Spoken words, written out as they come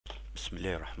بسم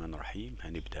الله الرحمن الرحيم.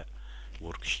 هنبدأ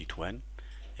worksheet 1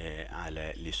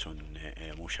 على lesson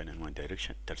motion and one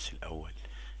direction، الدرس الأول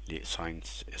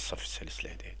لساينس الصف الثالث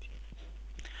الإعدادي.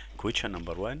 question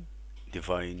number 1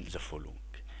 define the following.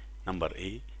 number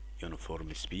A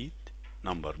uniform speed,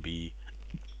 number B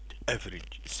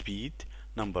average speed,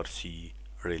 number C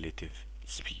relative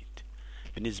speed.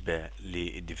 بالنسبة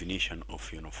للدefinition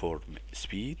of uniform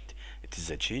speed, it is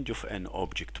a change of an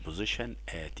object position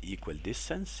at equal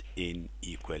distance in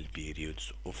equal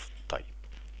periods of time.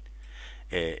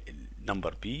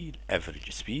 Number B, average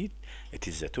speed, it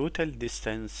is the total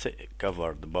distance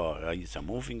covered by the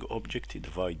moving object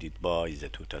divided by the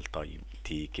total time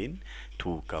taken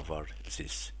to cover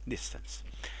this distance.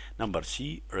 Number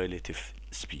C, relative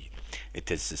speed. It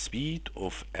is the speed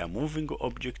of a moving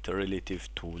object relative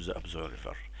to the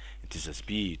observer. It is the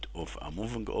speed of a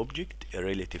moving object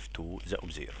relative to the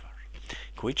observer.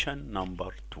 Question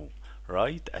number 2.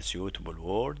 Write a suitable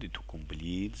word to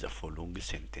complete the following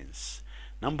sentence.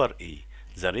 Number A.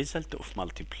 The result of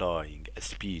multiplying a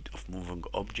speed of moving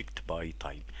object by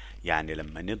time. يعني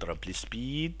لما نضرب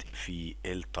السبيد في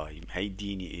التايم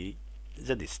هيديني ايه؟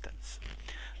 the distance.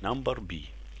 Number B.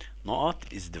 نقط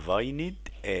is defined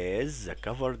as the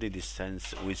covered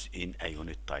distance within a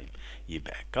unit time.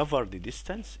 يبقى covered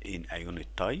distance in a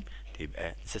unit time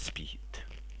تبقى the speed.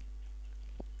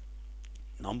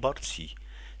 Number C.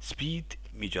 Speed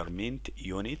measurement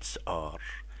units are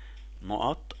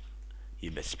نقط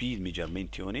يبقى speed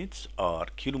measurement units are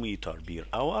kilometer per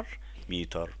hour,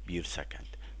 meter per second.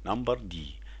 Number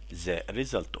D. The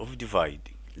result of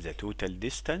dividing the total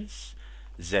distance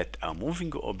that a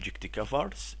moving object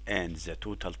covers and the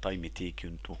total time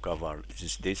taken to cover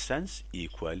this distance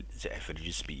equal the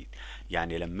average speed.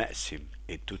 يعني لما اقسم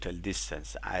التوتال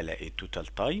distance على التوتال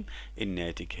time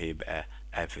الناتج هيبقى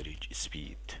average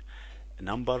speed.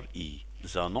 Number E.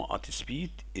 The نقط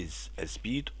speed is a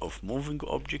speed of moving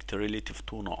object relative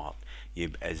to نقط.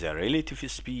 يبقى the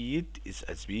relative speed is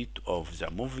a speed of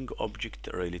the moving object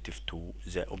relative to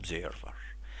the observer.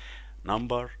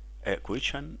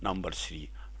 Question number 3.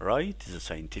 Write the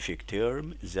scientific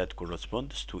term that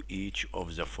corresponds to each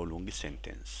of the following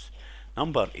sentences.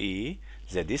 Number A.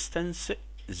 The distance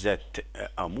that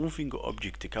a moving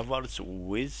object covers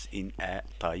within a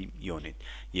time unit.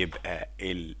 يبقى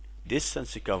ال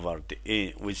distance covered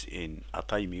within a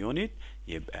time unit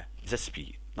يبقى the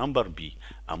speed. Number B.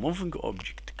 A moving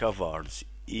object covers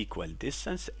equal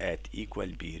distance at equal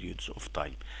periods of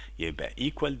time. يبقى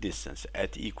equal distance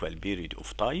at equal period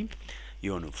of time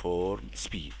uniform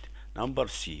speed. Number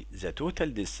C. The total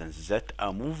distance that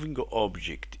a moving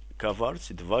object covers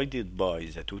divided by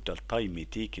the total time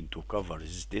taken to cover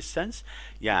this distance.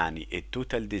 يعني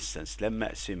التوتال distance لما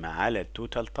اقسمها على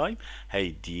التوتال time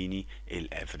هيديني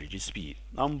average speed.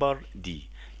 Number D.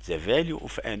 The value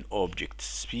of an object's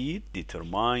speed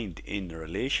determined in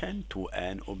relation to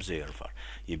an observer.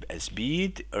 يبقى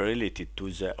speed related to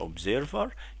the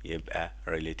observer يبقى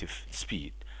relative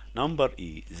speed. Number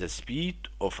E. The speed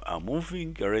of a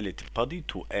moving relative body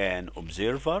to an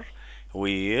observer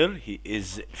where he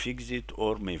is fixed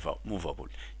or movable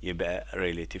يبقى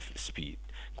relative speed.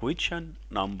 Question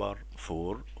number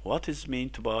 4. What is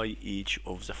meant by each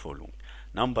of the following?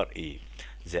 Number A.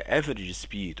 The average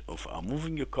speed of a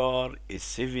moving car is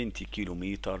 70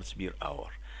 kilometers per hour.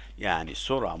 يعني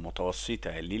السرعة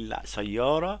المتوسطة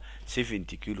للسيارة 70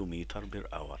 كيلومتر per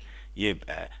hour.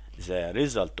 يبقى the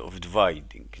result of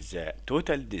dividing the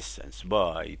total distance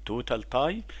by total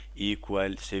time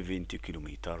equal 70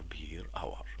 km per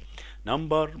hour.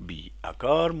 Number B. A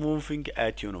car moving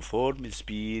at uniform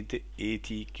speed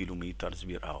 80 km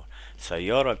per hour.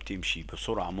 سيارة بتمشي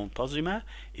بسرعة منتظمة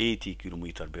 80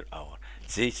 km per hour.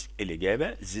 This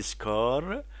الإجابة this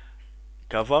car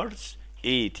covers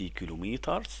 80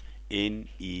 kilometers in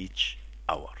each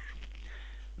hour.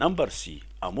 Number C.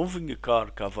 A moving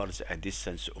car covers a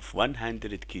distance of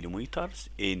 100 kilometers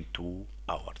in 2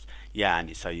 hours.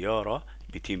 يعني سيارة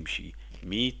بتمشي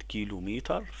 100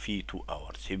 كيلومتر في 2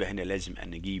 hours. يبقى هنا لازم أن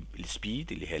نجيب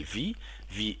السبيد اللي هي الفي.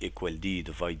 V equal D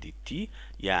divided T.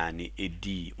 يعني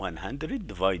الدي 100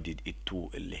 divided ال2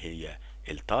 اللي هي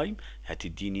التايم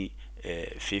هتديني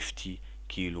 50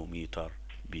 كيلومتر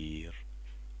بير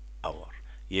hour.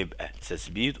 يبقى the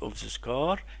speed of this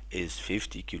car is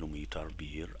 50 km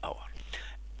per hour.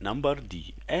 Number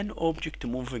D. An object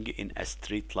moving in a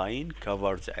straight line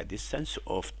covers a distance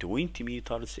of 20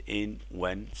 meters in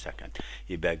 1 second.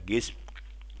 يبقى الجسم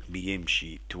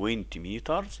بيمشي 20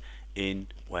 meters in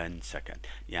 1 second.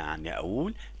 يعني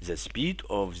أقول the speed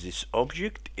of this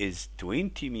object is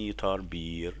 20 meter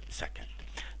per second.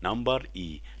 Number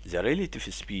E. The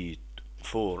relative speed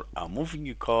for a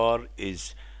moving car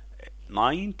is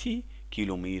 90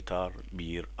 kilometer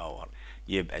per hour.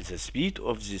 يبقى the speed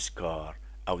of this car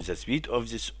أو the speed of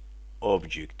this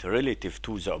object relative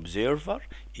to the observer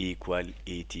equal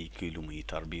 80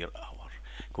 kilometer per hour.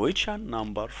 Question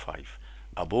number 5.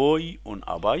 A boy on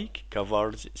a bike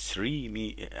covers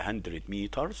 300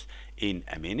 meters in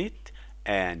a minute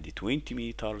and 20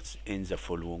 meters in the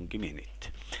following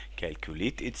minute.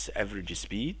 Calculate its average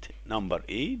speed. Number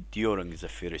A during the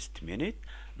first minute.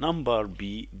 Number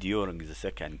B during the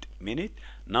second minute.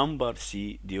 Number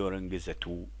C during the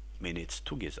 2 minutes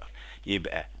together.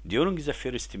 يبقى during the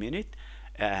first minute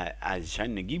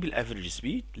عشان نجيب الافريج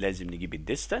سبيد لازم نجيب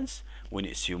الديستانس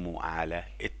ونقسمه على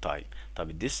التايم. طب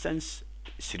الديستانس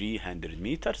 300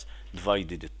 متر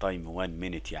divided التايم 1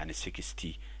 minute يعني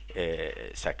 60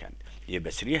 second.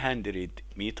 يبقى 300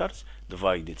 meters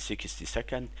divided 60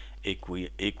 second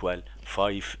equal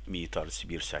 5 meters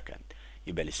per second.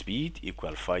 يبقى السبيد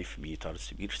equal 5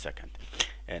 meters per second.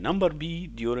 number B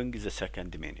during the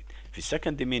second minute. في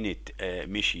السكند minute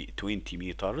مشي 20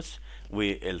 meters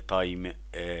والتايم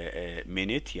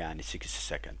minute يعني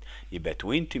 60 second. يبقى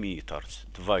 20 meters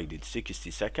divided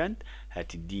 60 second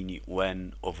هتديني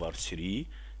 1 over 3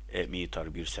 متر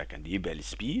بير سكند. يبقى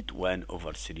السبيد 1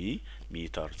 over 3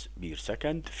 meters بير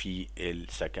سكند في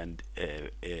السكند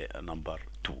نمبر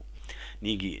 2.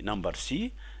 نيجي نمبر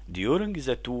سي during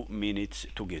the 2 minutes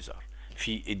together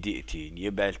في الدقيقتين.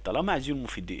 يبقى طالما عايزينهم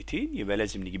في الدقيقتين يبقى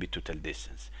لازم نجيب التوتال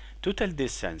ديستانس. توتال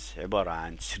ديستانس عبارة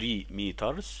عن 300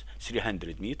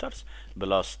 meters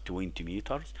بلس 20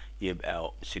 meters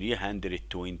يبقى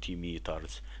 320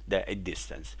 meters ده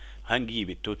الديستانس. هنجيب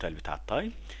التوتال بتاع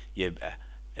التايم يبقى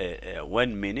 1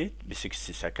 minute ب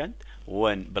 60 second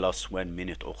 1 بلس 1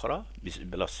 minute أخرى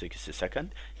بلس 60 second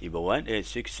يبقى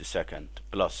 60 second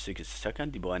بلس 60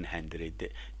 second يبقى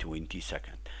 120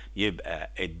 second. يبقى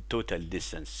التوتال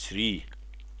ديستانس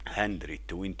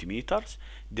 320 meters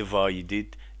divided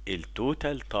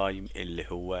التوتال تايم اللي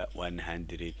هو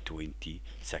 120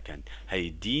 second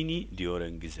هيديني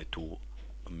during the 2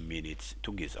 minutes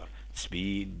together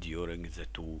speed during the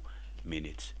 2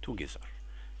 minutes together.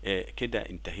 كده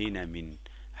انتهينا من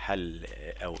حل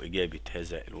او اجابة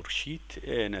هذا الورشيت.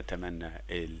 نتمنى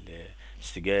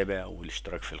الاستجابة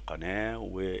والاشتراك في القناة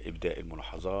وابداء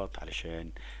الملاحظات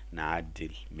علشان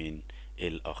نعدل من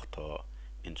الاخطاء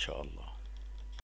ان شاء الله.